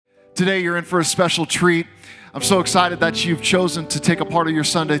Today you're in for a special treat. I'm so excited that you've chosen to take a part of your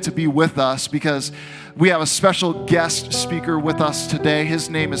Sunday to be with us because we have a special guest speaker with us today. His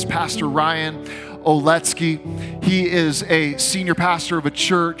name is Pastor Ryan Oletsky. He is a senior pastor of a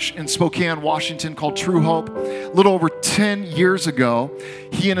church in Spokane, Washington called True Hope. A little over 10 years ago,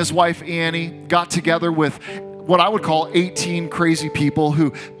 he and his wife Annie got together with what I would call 18 crazy people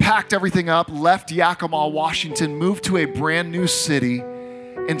who packed everything up, left Yakima, Washington, moved to a brand new city,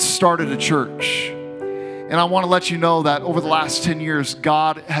 and started a church. And I want to let you know that over the last 10 years,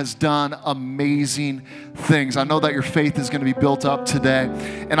 God has done amazing things. I know that your faith is going to be built up today.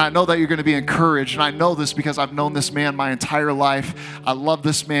 And I know that you're going to be encouraged. And I know this because I've known this man my entire life. I love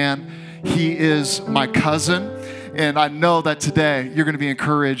this man. He is my cousin. And I know that today you're going to be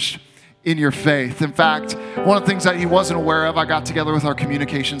encouraged in your faith. In fact, one of the things that he wasn't aware of, I got together with our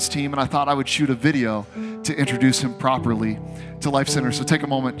communications team and I thought I would shoot a video to introduce him properly to Life Center. So take a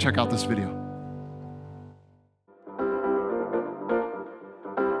moment, check out this video.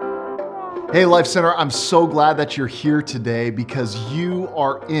 Hey, Life Center, I'm so glad that you're here today because you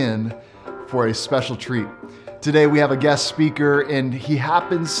are in for a special treat. Today we have a guest speaker and he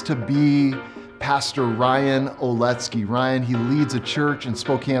happens to be Pastor Ryan Oletsky. Ryan, he leads a church in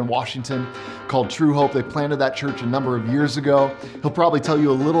Spokane, Washington called True Hope. They planted that church a number of years ago. He'll probably tell you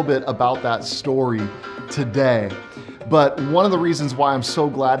a little bit about that story today. But one of the reasons why I'm so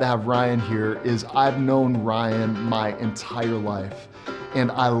glad to have Ryan here is I've known Ryan my entire life. And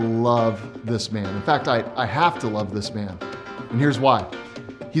I love this man. In fact, I have to love this man. And here's why.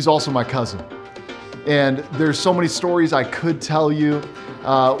 He's also my cousin. And there's so many stories I could tell you,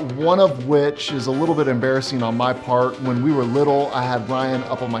 one of which is a little bit embarrassing on my part. When we were little, I had Ryan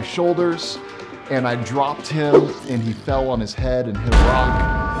up on my shoulders and I dropped him and he fell on his head and hit a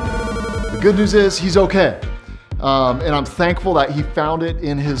rock. The good news is he's okay. And I'm thankful that he found it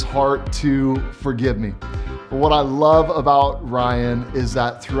in his heart to forgive me. But what I love about Ryan is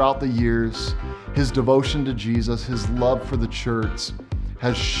that throughout the years, his devotion to Jesus, his love for the church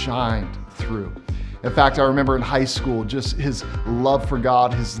has shined through. In fact, I remember in high school, just his love for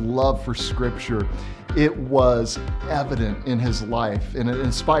God, his love for Scripture, it was evident in his life and it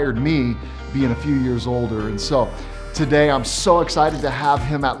inspired me being a few years older. And so today I'm so excited to have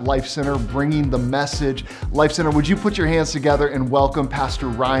him at Life Center bringing the message. Life Center, would you put your hands together and welcome Pastor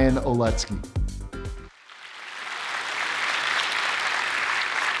Ryan Oletsky?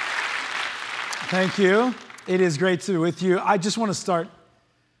 Thank you. It is great to be with you. I just want to start,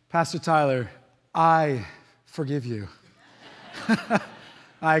 Pastor Tyler, I forgive you.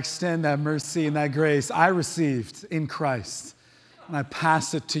 I extend that mercy and that grace I received in Christ, and I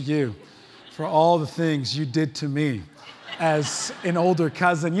pass it to you for all the things you did to me as an older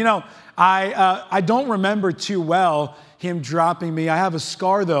cousin. You know, I don't remember too well him dropping me. I have a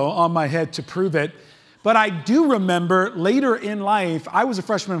scar, though, on my head to prove it. But I do remember later in life, I was a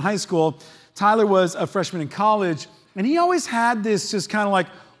freshman in high school, Tyler was a freshman in college, and he always had this just kind of like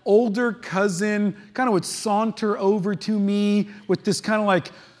older cousin, kind of would saunter over to me with this kind of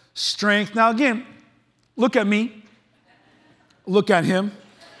like strength. Now again, look at me, look at him.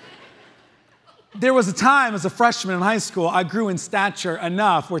 There was a time as a freshman in high school, I grew in stature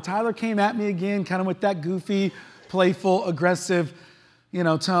enough where Tyler came at me again, kind of with that goofy, playful, aggressive,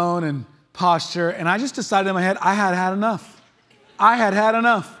 tone and posture. And I just decided in my head, I had had enough. I had had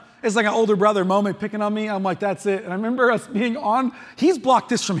enough. It's like an older brother moment picking on me. I'm like, that's it. And I remember us being on. He's blocked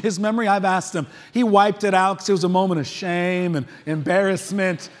this from his memory. I've asked him. He wiped it out because it was a moment of shame and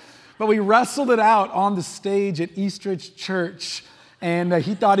embarrassment. But we wrestled it out on the stage at Eastridge Church. And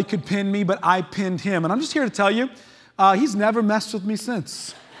he thought he could pin me, but I pinned him. And I'm just here to tell you, he's never messed with me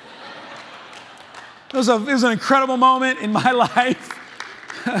since. It was an incredible moment in my life.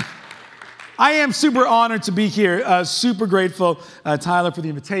 I am super honored to be here, super grateful, Tyler, for the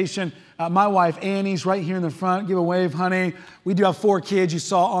invitation. My wife, Annie's right here in the front. Give a wave, honey. We do have 4 kids you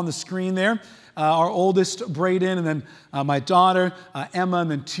saw on the screen there. Our oldest, Braden, and then my daughter, Emma, and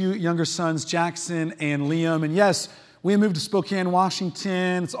then 2 younger sons, Jackson and Liam. And yes, we moved to Spokane,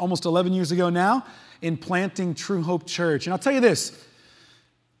 Washington. It's almost 11 years ago now in planting True Hope Church. And I'll tell you this,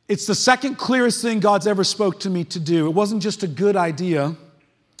 it's the second clearest thing God's ever spoke to me to do. It wasn't just a good idea.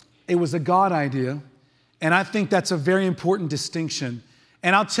 It was a God idea, and I think that's a very important distinction.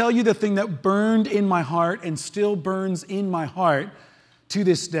 And I'll tell you the thing that burned in my heart and still burns in my heart to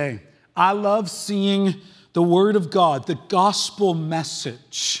this day. I love seeing the Word of God, the gospel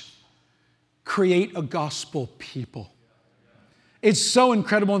message, create a gospel people. It's so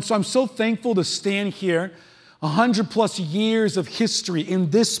incredible, and so I'm so thankful to stand here 100+ years of history in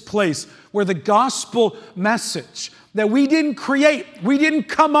this place where the gospel message, that we didn't create, we didn't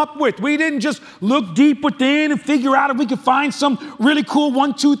come up with. We didn't just look deep within and figure out if we could find some really cool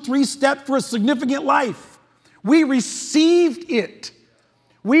 1, 2, 3 step for a significant life. We received it.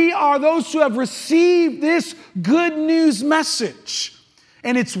 We are those who have received this good news message.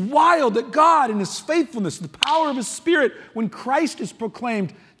 And it's wild that God in His faithfulness, the power of His Spirit, when Christ is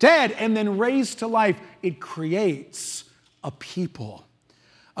proclaimed dead and then raised to life, it creates a people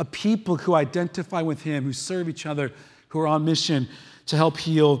who identify with Him, who serve each other, who are on mission to help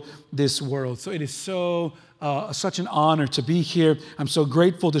heal this world. So it is such an honor to be here. I'm so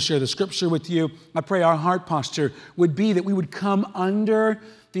grateful to share the Scripture with you. I pray our heart posture would be that we would come under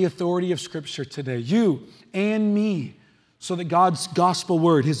the authority of Scripture today, you and me, so that God's gospel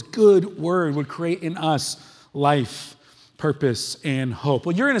word, His good word, would create in us life, purpose, and hope.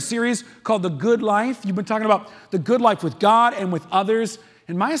 Well, you're in a series called The Good Life. You've been talking about the good life with God and with others.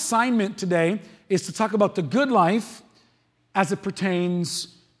 And my assignment today is to talk about the good life as it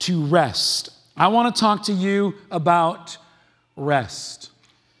pertains to rest. I want to talk to you about rest.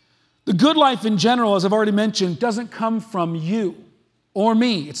 The good life in general, as I've already mentioned, doesn't come from you or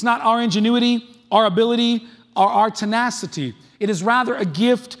me. It's not our ingenuity, our ability, or our tenacity. It is rather a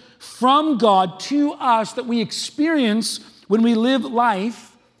gift from God to us that we experience when we live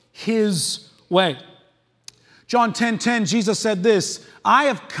life His way. John 10:10, Jesus said this, I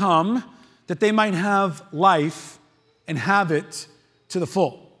have come that they might have life and have it to the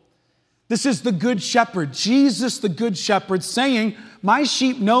full. This is the Good Shepherd, Jesus the Good Shepherd, saying, my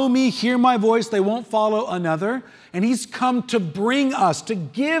sheep know me, hear my voice, they won't follow another. And He's come to bring us, to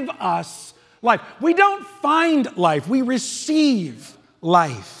give us life. We don't find life, we receive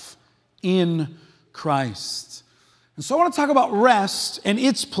life in Christ. And so I want to talk about rest and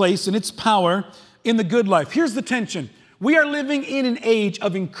its place and its power in the good life. Here's the tension. We are living in an age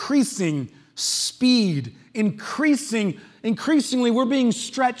of increasing speed, increasingly we're being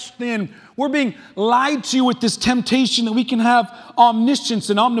stretched thin. We're being lied to with this temptation that we can have omniscience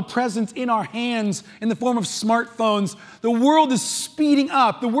and omnipresence in our hands in the form of smartphones. The world is speeding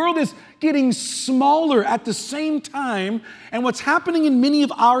up. The world is getting smaller at the same time. And what's happening in many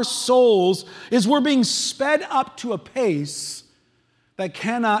of our souls is we're being sped up to a pace that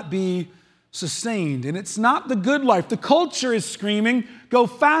cannot be sustained. And it's not the good life. The culture is screaming, go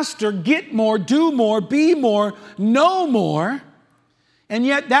faster, get more, do more, be more, know more. And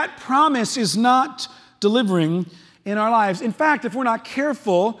yet that promise is not delivering in our lives. In fact, if we're not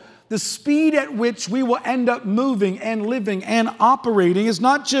careful, the speed at which we will end up moving and living and operating is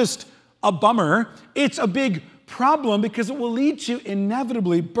not just a bummer, it's a big problem because it will lead to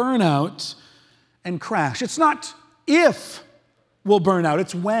inevitably burnout and crash. It's not if we'll burn out,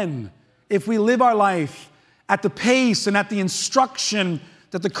 it's when. If we live our life at the pace and at the instruction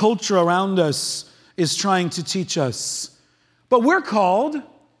that the culture around us is trying to teach us. But we're called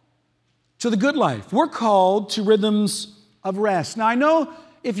to the good life. We're called to rhythms of rest. Now, I know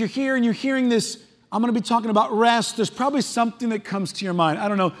if you're here and you're hearing this, I'm going to be talking about rest. There's probably something that comes to your mind. I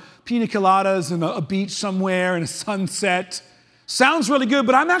don't know, pina coladas and a beach somewhere and a sunset. Sounds really good,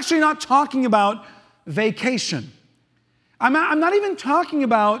 but I'm actually not talking about vacation. I'm not even talking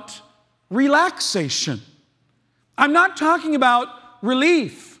about relaxation. I'm not talking about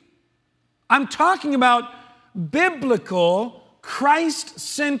relief. I'm talking about biblical,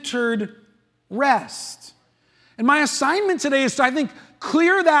 Christ-centered rest. And my assignment today is to, I think,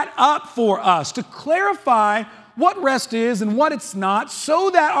 clear that up for us, to clarify what rest is and what it's not,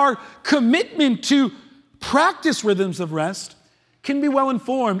 so that our commitment to practice rhythms of rest can be well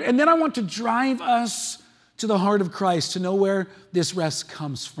informed. And then I want to drive us to the heart of Christ, to know where this rest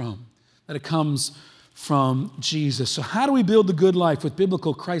comes from. That it comes from Jesus. So how do we build the good life with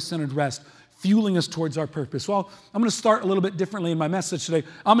biblical Christ-centered rest, fueling us towards our purpose? Well, I'm going to start a little bit differently in my message today.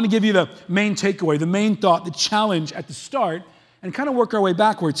 I'm going to give you the main takeaway, the main thought, the challenge at the start, and kind of work our way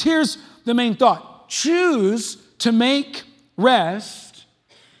backwards. Here's the main thought. Choose to make rest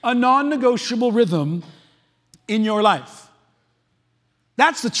a non-negotiable rhythm in your life.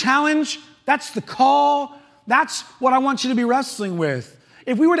 That's the challenge. That's the call. That's what I want you to be wrestling with.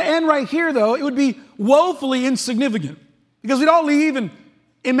 If we were to end right here, though, it would be woefully insignificant because we'd all leave and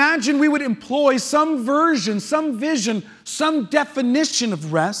imagine we would employ some version, some vision, some definition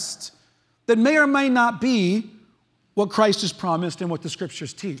of rest that may or may not be what Christ has promised and what the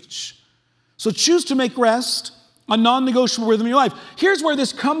Scriptures teach. So choose to make rest a non-negotiable rhythm in your life. Here's where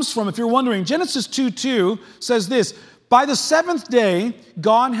this comes from, if you're wondering. Genesis 2:2 says this, by the seventh day,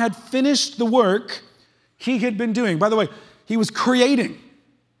 God had finished the work He had been doing. By the way, He was creating.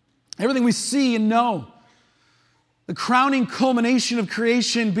 Everything we see and know. The crowning culmination of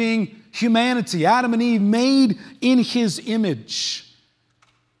creation being humanity, Adam and Eve, made in his image.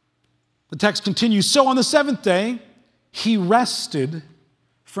 The text continues, so on the seventh day, he rested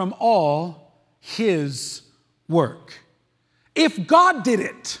from all his work. If God did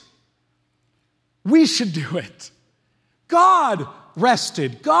it, we should do it. God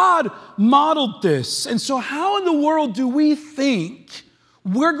rested. God modeled this. And so how in the world do we think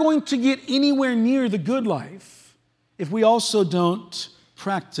we're going to get anywhere near the good life if we also don't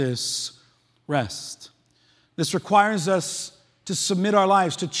practice rest? This requires us to submit our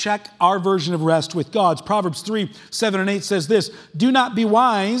lives, to check our version of rest with God's. Proverbs 3, 7 and 8 says this, do not be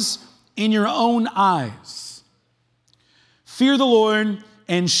wise in your own eyes. Fear the Lord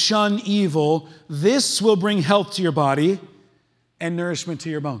and shun evil. This will bring health to your body and nourishment to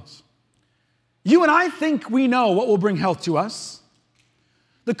your bones. You and I think we know what will bring health to us.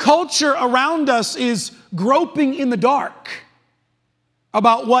 The culture around us is groping in the dark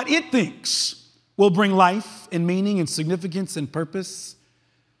about what it thinks will bring life and meaning and significance and purpose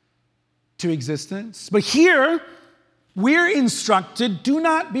to existence. But here, we're instructed, do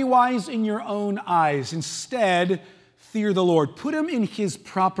not be wise in your own eyes. Instead, fear the Lord. Put him in his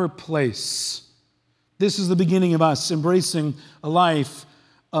proper place. This is the beginning of us embracing a life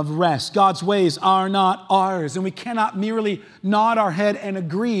of rest. God's ways are not ours, and we cannot merely nod our head and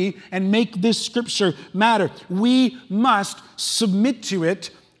agree and make this scripture matter. We must submit to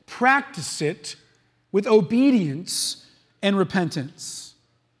it, practice it with obedience and repentance.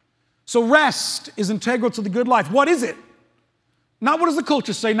 So rest is integral to the good life. What is it? Not what does the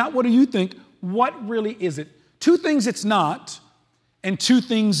culture say, not what do you think. What really is it? Two things it's not, and two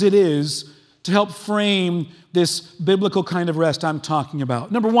things it is to help frame this biblical kind of rest I'm talking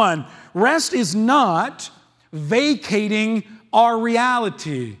about. Number one, rest is not vacating our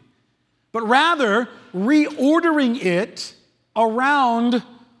reality, but rather reordering it around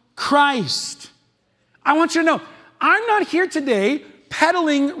Christ. I want you to know, I'm not here today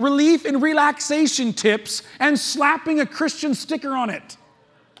peddling relief and relaxation tips and slapping a Christian sticker on it.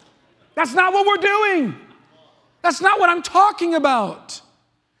 That's not what we're doing. That's not what I'm talking about.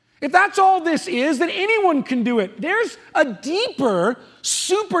 If that's all this is, then anyone can do it. There's a deeper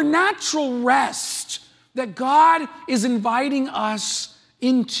supernatural rest that God is inviting us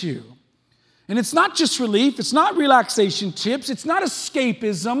into. And it's not just relief, it's not relaxation tips, it's not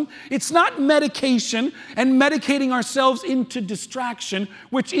escapism, it's not medication and medicating ourselves into distraction,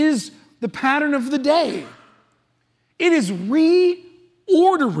 which is the pattern of the day. It is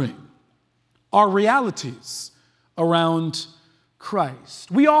reordering our realities around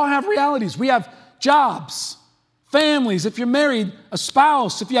Christ. We all have realities. We have jobs, families. If you're married, a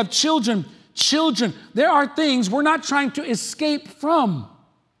spouse. If you have children. There are things we're not trying to escape from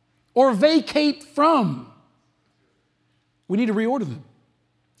or vacate from. We need to reorder them.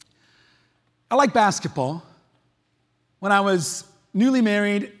 I like basketball. When I was newly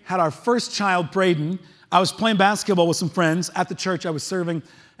married, had our first child, Braden, I was playing basketball with some friends at the church I was serving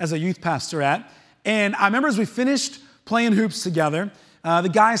as a youth pastor at. And I remember as we finished playing hoops together, the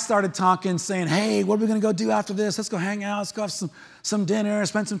guys started talking, saying, hey, what are we going to go do after this? Let's go hang out. Let's go have some dinner,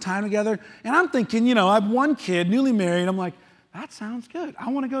 spend some time together. And I'm thinking, I have one kid, newly married. I'm like, that sounds good. I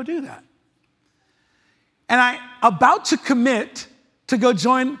want to go do that. And I'm about to commit to go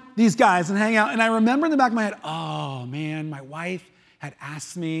join these guys and hang out. And I remember in the back of my head, oh, man, my wife had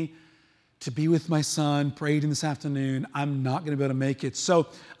asked me to be with my son, Braden, this afternoon. I'm not going to be able to make it. So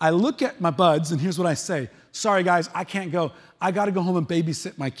I look at my buds, and here's what I say. Sorry, guys, I can't go. I got to go home and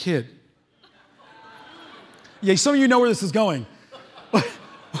babysit my kid. Yeah, some of you know where this is going.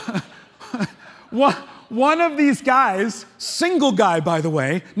 One of these guys, single guy, by the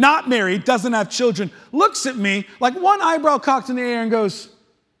way, not married, doesn't have children, looks at me like one eyebrow cocked in the air and goes,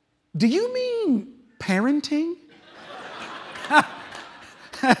 do you mean parenting?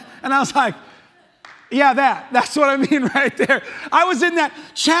 And I was like, yeah, that's what I mean right there. I was in that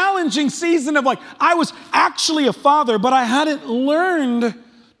challenging season of I was actually a father, but I hadn't learned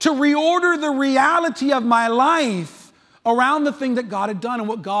to reorder the reality of my life around the thing that God had done and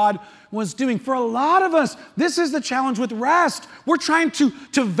what God was doing. For a lot of us, this is the challenge with rest. We're trying to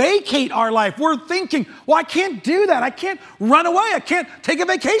vacate our life. We're thinking, well, I can't do that. I can't run away. I can't take a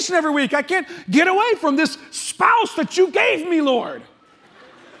vacation every week. I can't get away from this spouse that you gave me, Lord.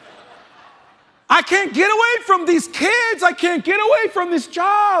 I can't get away from these kids. I can't get away from this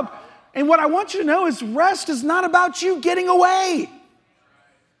job. And what I want you to know is rest is not about you getting away.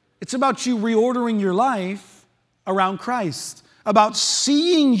 It's about you reordering your life around Christ, about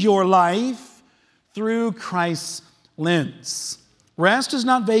seeing your life through Christ's lens. Rest is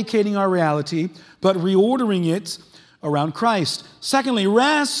not vacating our reality, but reordering it around Christ. Secondly,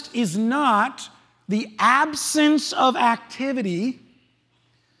 rest is not the absence of activity,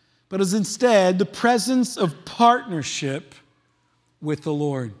 but is instead the presence of partnership with the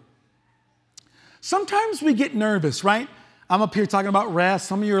Lord. Sometimes we get nervous, right? I'm up here talking about rest.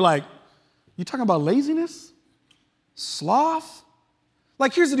 Some of you are like, you talking about laziness? Sloth?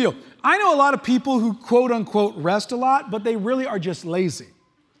 Like, here's the deal. I know a lot of people who quote unquote rest a lot, but they really are just lazy.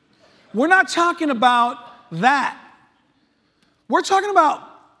 We're not talking about that. We're talking about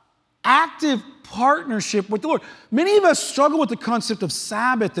active partnership with the Lord. Many of us struggle with the concept of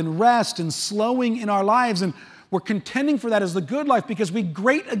Sabbath and rest and slowing in our lives, and we're contending for that as the good life because we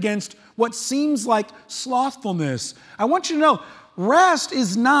grate against what seems like slothfulness. I want you to know, rest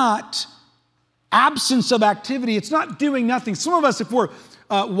is not absence of activity. It's not doing nothing. Some of us, if we're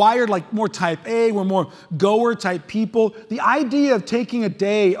wired like more type A, we're more goer type people, the idea of taking a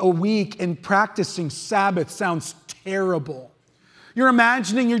day, a week, and practicing Sabbath sounds terrible. You're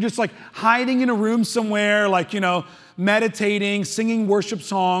imagining you're just like hiding in a room somewhere, like, meditating, singing worship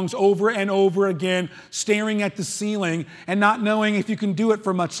songs over and over again, staring at the ceiling and not knowing if you can do it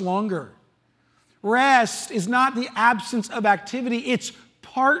for much longer. Rest is not the absence of activity, it's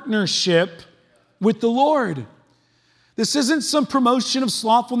partnership with the Lord. This isn't some promotion of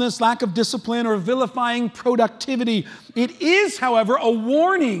slothfulness, lack of discipline, or vilifying productivity. It is, however, a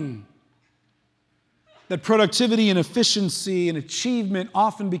warning that productivity and efficiency and achievement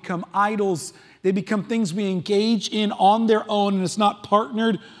often become idols. They become things we engage in on their own, and it's not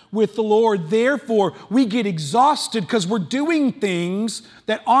partnered with the Lord. Therefore, we get exhausted because we're doing things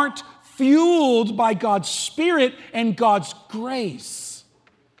that aren't fueled by God's Spirit and God's grace.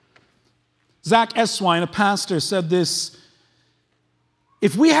 Zach Eswine, a pastor, said this: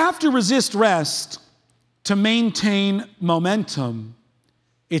 if we have to resist rest to maintain momentum,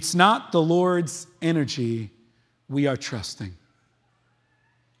 it's not the Lord's energy we are trusting.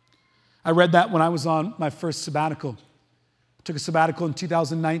 I read that when I was on my first sabbatical. I took a sabbatical in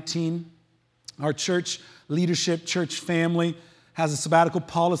 2019. Our church leadership, church family has a sabbatical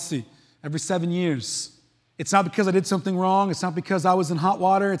policy every 7 years. It's not because I did something wrong. It's not because I was in hot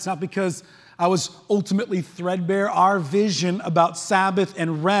water. It's not because I was ultimately threadbare. Our vision about Sabbath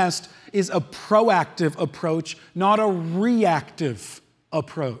and rest is a proactive approach, not a reactive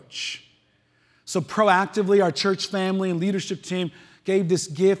approach. So proactively, our church family and leadership team gave this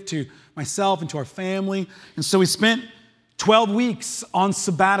gift to myself and to our family. And so we spent 12 weeks on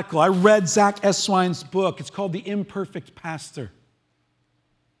sabbatical. I read Zach Eswine's book. It's called The Imperfect Pastor.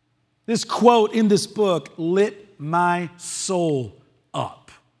 This quote in this book lit my soul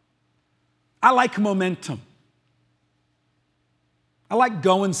up. I like momentum. I like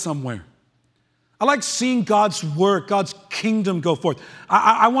going somewhere. I like seeing God's work, God's kingdom go forth.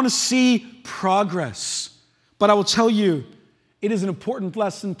 I want to see progress. But I will tell you, it is an important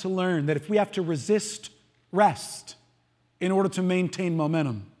lesson to learn that if we have to resist rest in order to maintain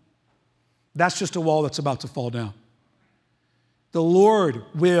momentum, that's just a wall that's about to fall down. The Lord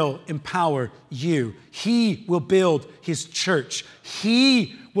will empower you. He will build His church.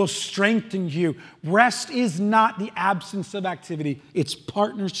 He will strengthen you. Rest is not the absence of activity. It's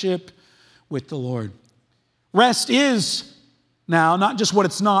partnership with the Lord. Rest is now not just what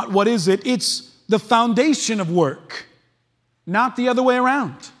it's not. What is it? It's the foundation of work, not the other way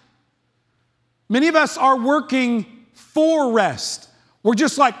around. Many of us are working for rest. We're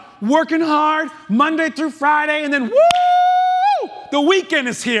just like working hard Monday through Friday, and then woo! The weekend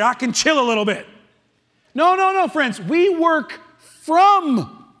is here. I can chill a little bit. No, friends. We work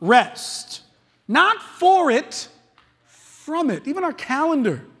from rest, not for it, from it. Even our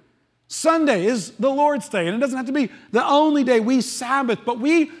calendar. Sunday is the Lord's Day, and it doesn't have to be the only day we Sabbath, but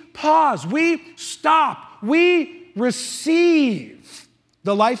we pause, we stop, we receive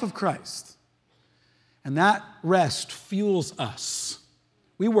the life of Christ. And that rest fuels us.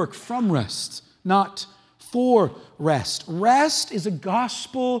 We work from rest, not for rest. Rest is a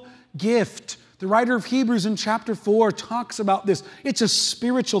gospel gift. The writer of Hebrews in chapter 4 talks about this. It's a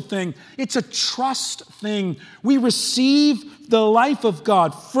spiritual thing. It's a trust thing. We receive the life of God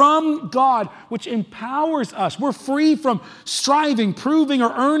from God, which empowers us. We're free from striving, proving,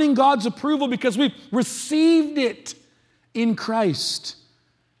 or earning God's approval because we've received it in Christ.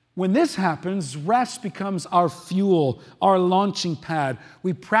 When this happens, rest becomes our fuel, our launching pad.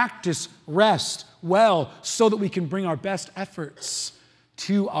 We practice rest well so that we can bring our best efforts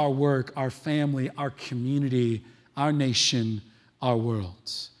to our work, our family, our community, our nation, our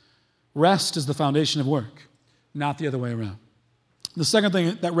world. Rest is the foundation of work, not the other way around. The second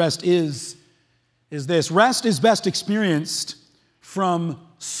thing that rest is this. Rest is best experienced from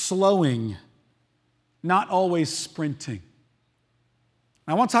slowing not always sprinting.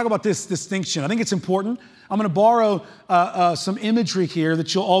 I want to talk about this distinction. I think it's important. I'm going to borrow some imagery here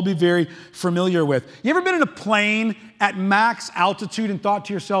that you'll all be very familiar with. You ever been in a plane at max altitude and thought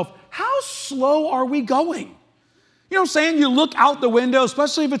to yourself, how slow are we going? You know what I'm saying? You look out the window,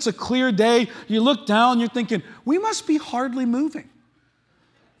 especially if it's a clear day, you look down, you're thinking, we must be hardly moving.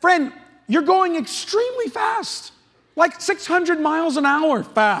 Friend, you're going extremely fast, like 600 miles an hour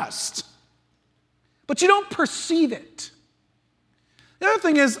fast. But you don't perceive it. The other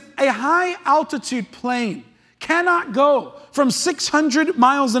thing is, a high altitude plane cannot go from 600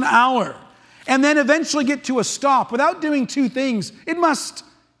 miles an hour and then eventually get to a stop without doing two things. It must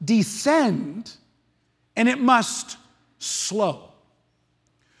descend and it must slow.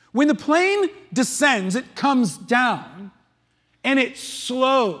 When the plane descends, it comes down and it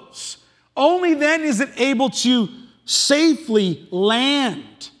slows. Only then is it able to safely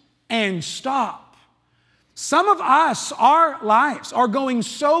land and stop. Some of us, our lives are going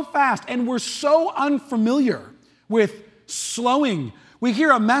so fast and we're so unfamiliar with slowing. We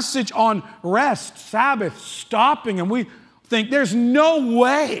hear a message on rest, Sabbath, stopping, and we think there's no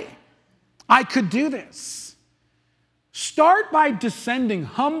way I could do this. Start by descending,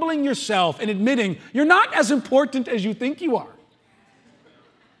 humbling yourself, and admitting you're not as important as you think you are.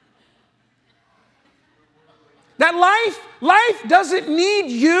 That life doesn't need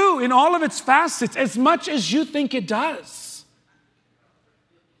you in all of its facets as much as you think it does.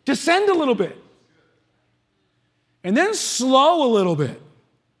 Descend a little bit. And then slow a little bit.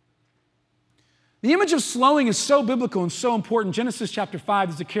 The image of slowing is so biblical and so important. Genesis chapter 5,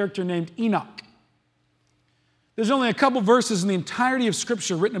 there's a character named Enoch. There's only a couple verses in the entirety of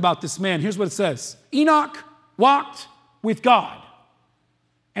Scripture written about this man. Here's what it says. Enoch walked with God,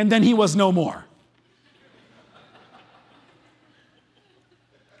 and then he was no more.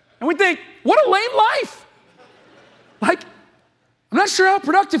 And we think, what a lame life. Like, I'm not sure how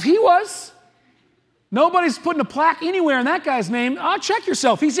productive he was. Nobody's putting a plaque anywhere in that guy's name. Check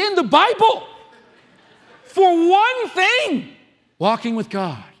yourself. He's in the Bible. For one thing, walking with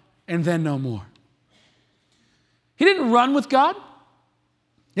God, and then no more. He didn't run with God.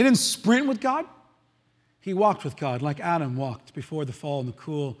 He didn't sprint with God. He walked with God like Adam walked before the fall in the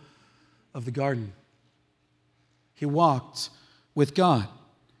cool of the garden. He walked with God.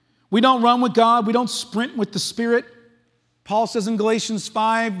 We don't run with God. We don't sprint with the Spirit. Paul says in Galatians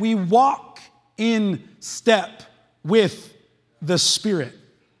 5, we walk in step with the Spirit.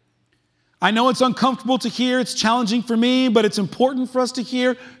 I know it's uncomfortable to hear. It's challenging for me, but it's important for us to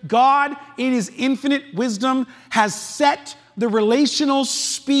hear. God, in His infinite wisdom, has set the relational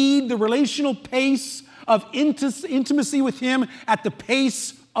speed, the relational pace of intimacy with Him at the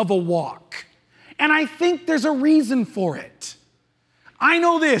pace of a walk. And I think there's a reason for it. I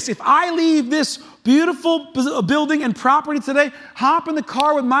know this, if I leave this beautiful building and property today, hop in the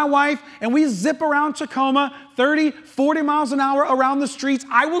car with my wife, and we zip around Tacoma 30, 40 miles an hour around the streets,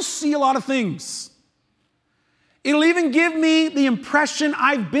 I will see a lot of things. It'll even give me the impression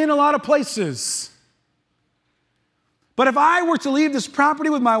I've been a lot of places. But if I were to leave this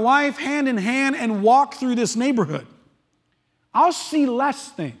property with my wife hand in hand and walk through this neighborhood, I'll see less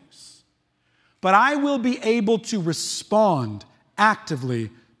things. But I will be able to respond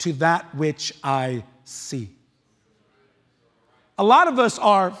actively to that which I see. A lot of us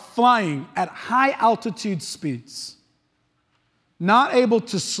are flying at high altitude speeds, not able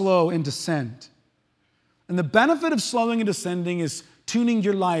to slow and descend. And the benefit of slowing and descending is tuning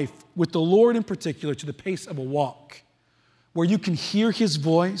your life with the Lord in particular to the pace of a walk, where you can hear His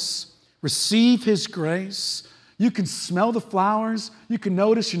voice, receive His grace, you can smell the flowers, you can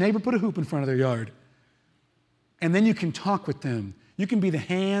notice your neighbor put a hoop in front of their yard. And then you can talk with them. You can be the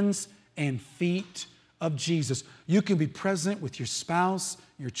hands and feet of Jesus. You can be present with your spouse,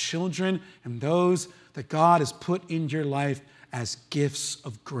 your children, and those that God has put in your life as gifts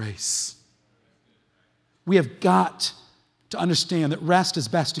of grace. We have got to understand that rest is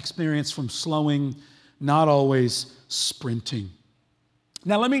best experienced from slowing, not always sprinting.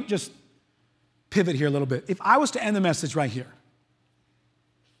 Now, let me just pivot here a little bit. If I was to end the message right here,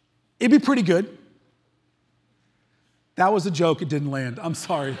 it'd be pretty good. That was a joke. It didn't land. I'm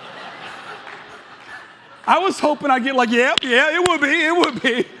sorry. I was hoping I'd get like, yeah, it would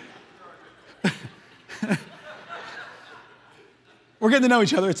be. We're getting to know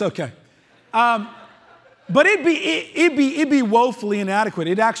each other. It's okay. But it'd be woefully inadequate.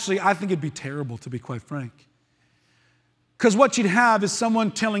 I think it'd be terrible, to be quite frank. Because what you'd have is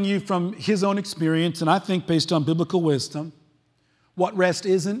someone telling you from his own experience, and I think based on biblical wisdom, what rest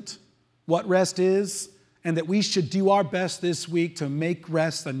isn't, what rest is, and that we should do our best this week to make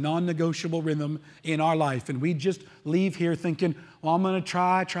rest a non-negotiable rhythm in our life. And we just leave here thinking, well, I'm going to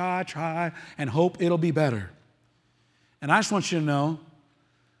try, and hope it'll be better. And I just want you to know,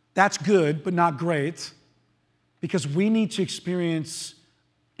 that's good, but not great, because we need to experience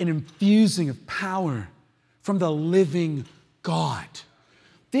an infusing of power from the living God.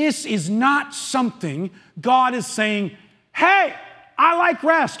 This is not something God is saying, hey, I like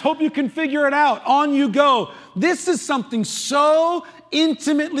rest. Hope you can figure it out. On you go. This is something so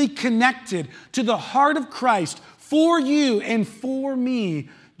intimately connected to the heart of Christ for you and for me.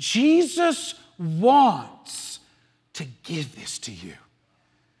 Jesus wants to give this to you.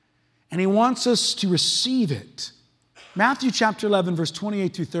 And he wants us to receive it. Matthew chapter 11, verse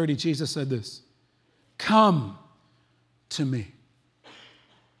 28 through 30, Jesus said this, come to me,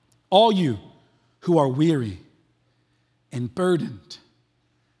 all you who are weary and burdened,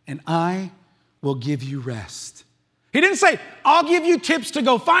 and I will give you rest. He didn't say, I'll give you tips to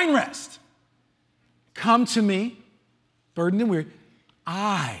go find rest. Come to me, burdened and weary,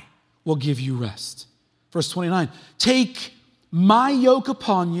 I will give you rest. Verse 29, take my yoke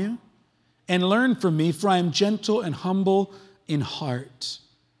upon you and learn from me, for I am gentle and humble in heart,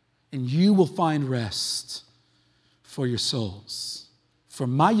 and you will find rest for your souls. For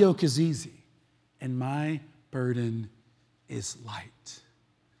my yoke is easy, and my burden is light.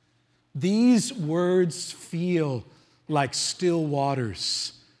 These words feel like still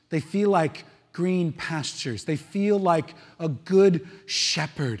waters. They feel like green pastures. They feel like a good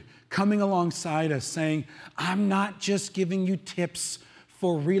shepherd coming alongside us saying, I'm not just giving you tips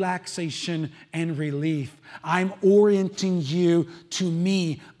for relaxation and relief. I'm orienting you to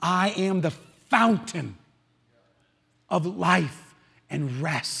me. I am the fountain of life and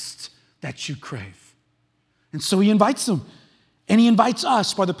rest that you crave. And so he invites them. And he invites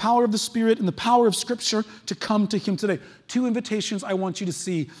us by the power of the Spirit and the power of Scripture to come to him today. 2 invitations I want you to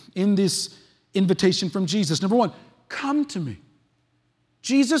see in this invitation from Jesus. Number 1, come to me.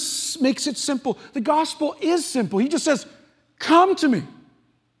 Jesus makes it simple. The gospel is simple. He just says, come to me.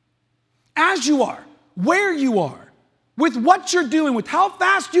 As you are, where you are, with what you're doing, with how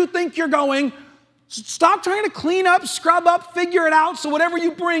fast you think you're going. Stop trying to clean up, scrub up, figure it out so whatever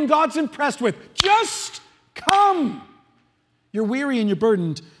you bring, God's impressed with. Just come. You're weary and you're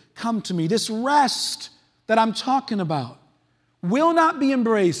burdened, come to me. This rest that I'm talking about will not be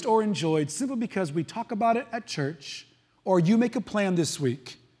embraced or enjoyed simply because we talk about it at church or you make a plan this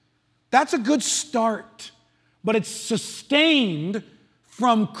week. That's a good start, but it's sustained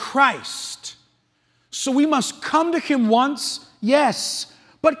from Christ. So we must come to him once, yes,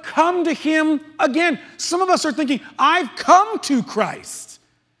 but come to him again. Some of us are thinking, I've come to Christ.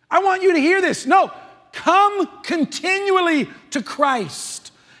 I want you to hear this. No. Come continually to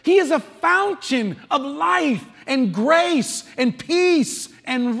Christ. He is a fountain of life and grace and peace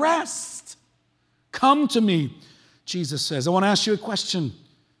and rest. Come to me, Jesus says. I want to ask you a question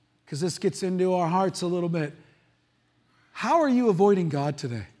because this gets into our hearts a little bit. How are you avoiding God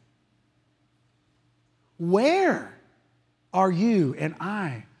today? Where are you and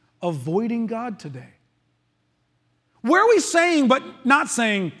I avoiding God today? Where are we saying but not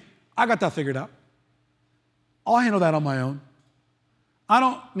saying, I got that figured out. I'll handle that on my own. I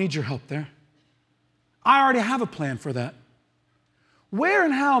don't need your help there. I already have a plan for that. Where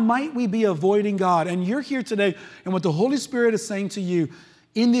and how might we be avoiding God? And you're here today, and what the Holy Spirit is saying to you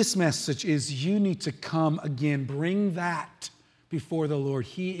in this message is you need to come again. Bring that before the Lord.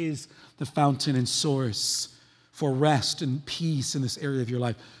 He is the fountain and source for rest and peace in this area of your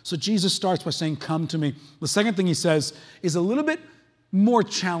life. So Jesus starts by saying, come to me. The second thing he says is a little bit more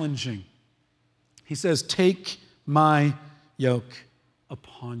challenging. He says, take my yoke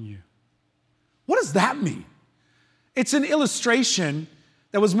upon you. What does that mean? It's an illustration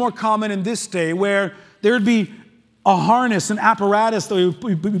that was more common in this day where there would be a harness, an apparatus that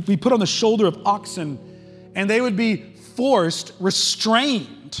would be put on the shoulder of oxen, and they would be forced,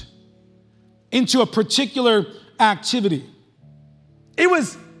 restrained into a particular activity. It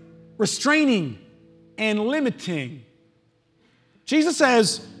was restraining and limiting. Jesus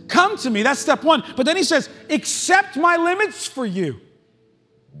says, come to me. That's step 1. But then he says, accept my limits for you.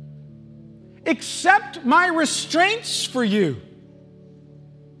 Accept my restraints for you.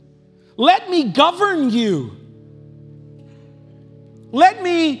 Let me govern you. Let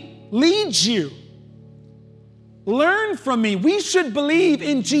me lead you. Learn from me. We should believe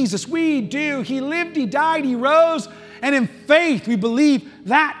in Jesus. We do. He lived, he died, he rose. And in faith, we believe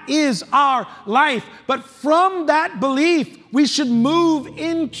that is our life. But from that belief, we should move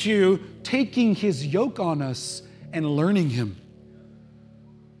into taking his yoke on us and learning him.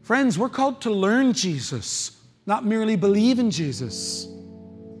 Friends, we're called to learn Jesus, not merely believe in Jesus.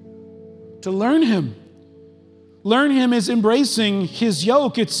 To learn Him. Learn Him is embracing His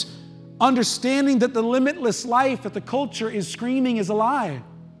yoke. It's understanding that the limitless life that the culture is screaming is a lie.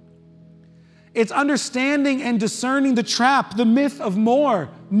 It's understanding and discerning the trap, the myth of more,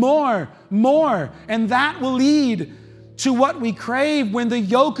 more, more. And that will lead to what we crave when the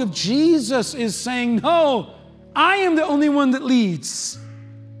yoke of Jesus is saying, no, I am the only one that leads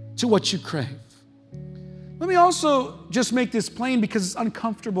to what you crave. Let me also just make this plain because it's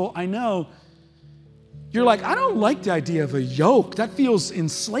uncomfortable, I know. You're like, I don't like the idea of a yoke. That feels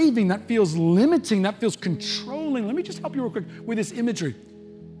enslaving, that feels limiting, that feels controlling. Let me just help you real quick with this imagery.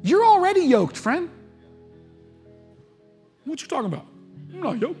 You're already yoked, friend. What you talking about? I'm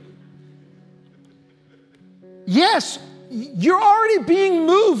not yoked. Yes, you're already being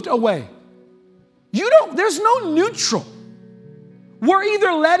moved away. There's no neutral. We're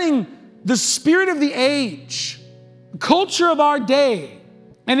either letting the spirit of the age, culture of our day,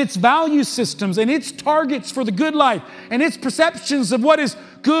 and its value systems and its targets for the good life and its perceptions of what is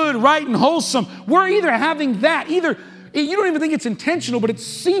good, right, and wholesome, we're either having that, you don't even think it's intentional, but it's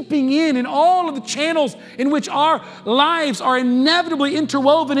seeping in all of the channels in which our lives are inevitably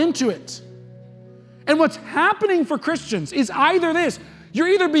interwoven into it. And what's happening for Christians is either this: you're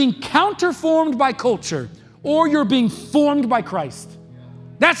either being counterformed by culture or you're being formed by Christ.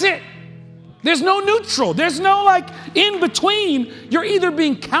 That's it. There's no neutral. There's no in between. You're either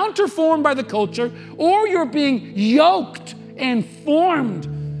being counterformed by the culture or you're being yoked and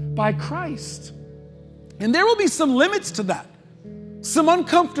formed by Christ. And there will be some limits to that. Some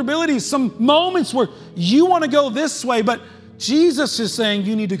uncomfortability, some moments where you want to go this way, but Jesus is saying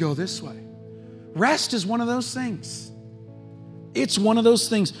you need to go this way. Rest is one of those things. It's one of those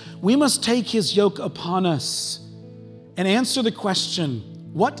things. We must take His yoke upon us and answer the question,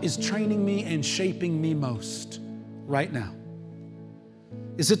 what is training me and shaping me most right now?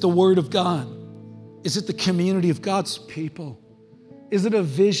 Is it the Word of God? Is it the community of God's people? Is it a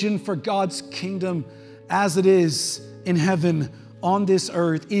vision for God's kingdom as it is in heaven on this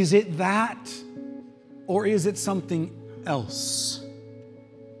earth? Is it that, or is it something else?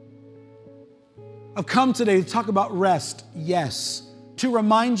 I've come today to talk about rest, yes. To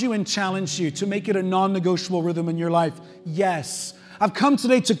remind you and challenge you, to make it a non-negotiable rhythm in your life, yes. I've come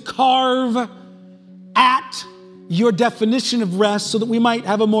today to carve at your definition of rest so that we might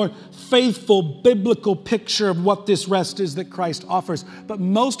have a more faithful biblical picture of what this rest is that Christ offers. But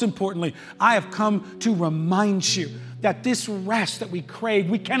most importantly, I have come to remind you that this rest that we crave,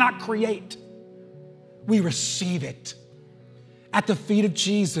 we cannot create. We receive it at the feet of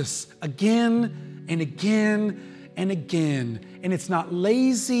Jesus again and again and again. And it's not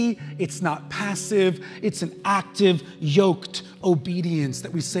lazy, it's not passive, it's an active, yoked obedience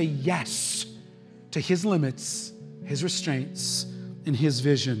that we say yes to His limits, His restraints, and His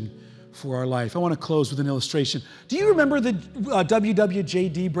vision for our life. I want to close with an illustration. Do you remember the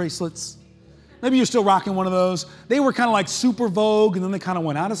WWJD bracelets? Maybe you're still rocking one of those. They were kind of like super vogue, and then they kind of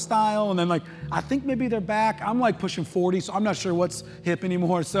went out of style, and then I think maybe they're back. I'm pushing 40, so I'm not sure what's hip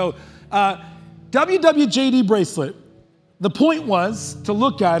anymore. So WWJD bracelet, the point was to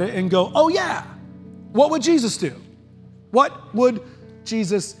look at it and go, oh yeah, what would Jesus do? What would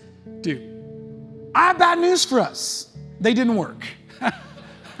Jesus do? I have bad news for us. They didn't work.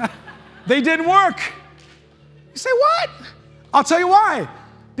 They didn't work. You say, what? I'll tell you why.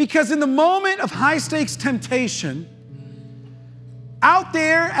 Because in the moment of high stakes temptation, out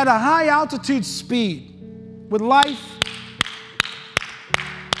there at a high altitude speed, with life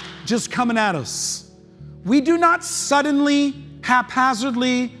just coming at us, we do not suddenly,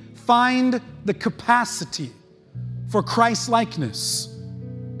 haphazardly find the capacity for Christ-likeness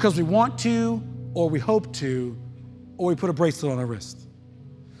because we want to, or we hope to, or we put a bracelet on our wrist.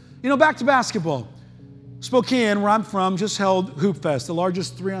 Back to basketball. Spokane, where I'm from, just held Hoop Fest, the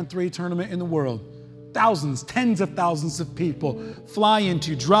largest 3-on-3 tournament in the world. Thousands, tens of thousands of people fly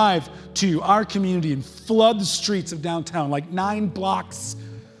into, drive to our community and flood the streets of downtown, 9 blocks,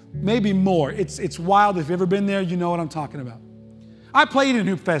 maybe more. It's wild. If you've ever been there, you know what I'm talking about. I played in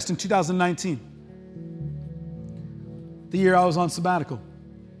Hoop Fest in 2019, the year I was on sabbatical.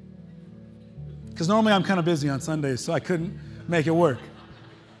 Because normally I'm kind of busy on Sundays, so I couldn't make it work.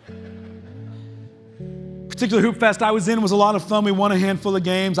 Particular Hoop Fest I was in was a lot of fun. We won a handful of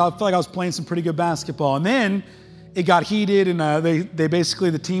games. I felt like I was playing some pretty good basketball. And then it got heated, and they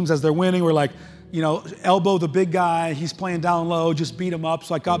basically, the teams, as they're winning, were elbow the big guy. He's playing down low, just beat him up.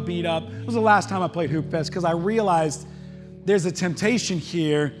 So I got beat up. It was the last time I played Hoop Fest because I realized there's a temptation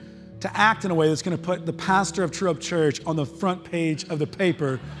here to act in a way that's going to put the pastor of True Hope Church on the front page of the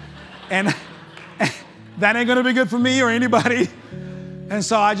paper. And that ain't going to be good for me or anybody. And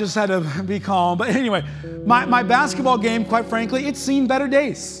so I just had to be calm. But anyway, my basketball game, quite frankly, it's seen better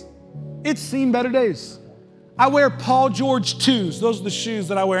days. It's seen better days. I wear Paul George 2s. Those are the shoes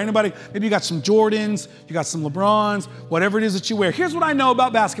that I wear. Anybody, maybe you got some Jordans, you got some LeBrons, whatever it is that you wear. Here's what I know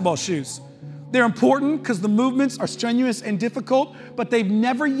about basketball shoes. They're important because the movements are strenuous and difficult, but they've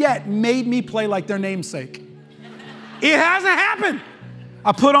never yet made me play like their namesake. It hasn't happened.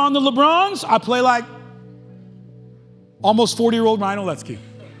 I put on the LeBrons, I play like almost 40-year-old Ryan Oleksky.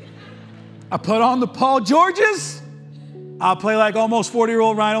 I put on the Paul Georges, I'll play like almost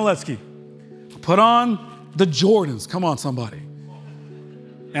 40-year-old Ryan Oleksky. I put on the Jordans, come on somebody,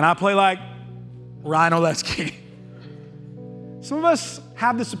 and I play like Ryan Oleksky. Some of us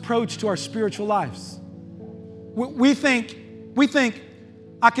have this approach to our spiritual lives. We think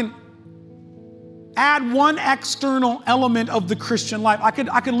I can add one external element of the Christian life. I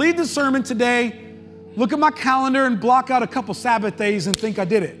could lead the sermon today, look at my calendar and block out a couple Sabbath days and think I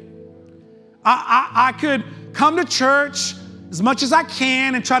did it. I could come to church as much as I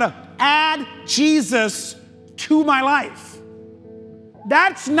can and try to add Jesus to my life.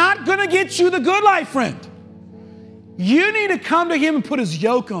 That's not going to get you the good life, friend. You need to come to him and put his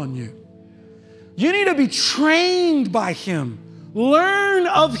yoke on you. You need to be trained by him. Learn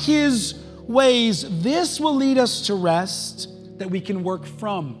of his ways. This will lead us to rest that we can work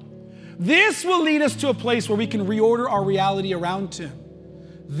from. This will lead us to a place where we can reorder our reality around him.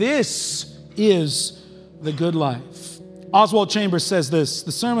 This is the good life. Oswald Chambers says this: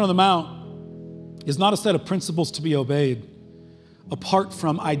 the Sermon on the Mount is not a set of principles to be obeyed apart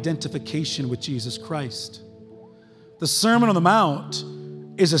from identification with Jesus Christ. The Sermon on the Mount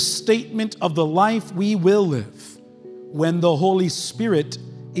is a statement of the life we will live when the Holy Spirit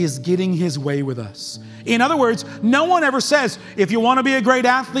is getting his way with us. In other words, no one ever says, if you want to be a great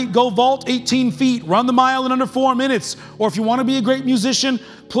athlete, go vault 18 feet, run the mile in under 4 minutes. Or if you want to be a great musician,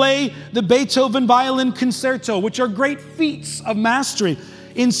 play the Beethoven Violin Concerto, which are great feats of mastery.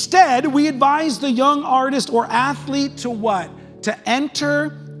 Instead, we advise the young artist or athlete to what? To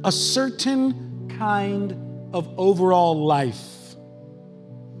enter a certain kind of overall life.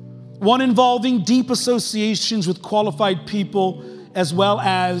 One involving deep associations with qualified people, as well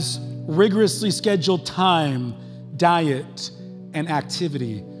as rigorously scheduled time, diet, and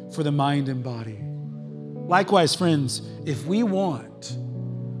activity for the mind and body. Likewise, friends, if we want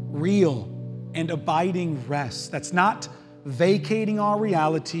real and abiding rest, that's not vacating our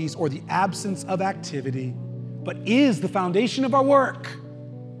realities or the absence of activity, but is the foundation of our work.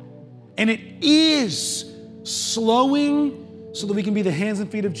 And it is slowing so that we can be the hands and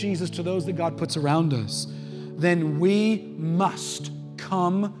feet of Jesus to those that God puts around us. Then we must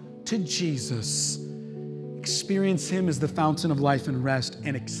come to Jesus, experience him as the fountain of life and rest,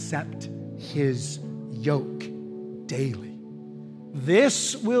 and accept his yoke daily.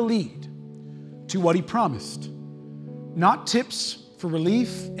 This will lead to what he promised. Not tips for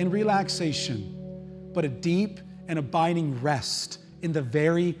relief and relaxation, but a deep and abiding rest in the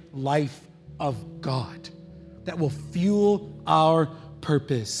very life of God that will fuel our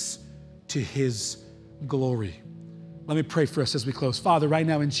purpose to his glory. Let me pray for us as we close. Father, right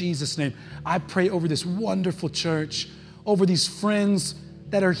now in Jesus' name, I pray over this wonderful church, over these friends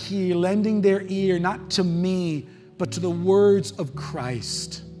that are here, lending their ear, not to me, but to the words of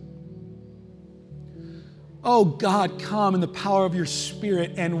Christ. Oh God, come in the power of your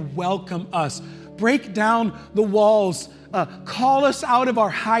Spirit and welcome us. Break down the walls. Call us out of our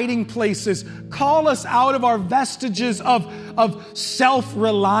hiding places. Call us out of our vestiges of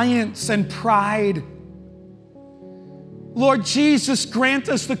self-reliance and pride. Lord Jesus, grant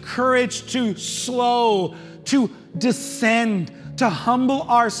us the courage to slow, to descend, to humble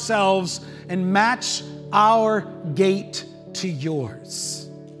ourselves and match our gait to yours,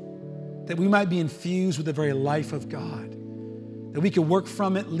 that we might be infused with the very life of God, that we can work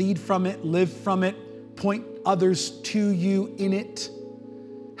from it, lead from it, live from it, point others to you in it.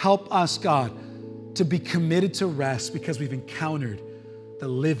 Help us, God, to be committed to rest because we've encountered the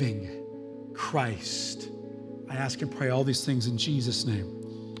living Christ. I ask and pray all these things in Jesus'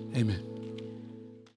 name. Amen.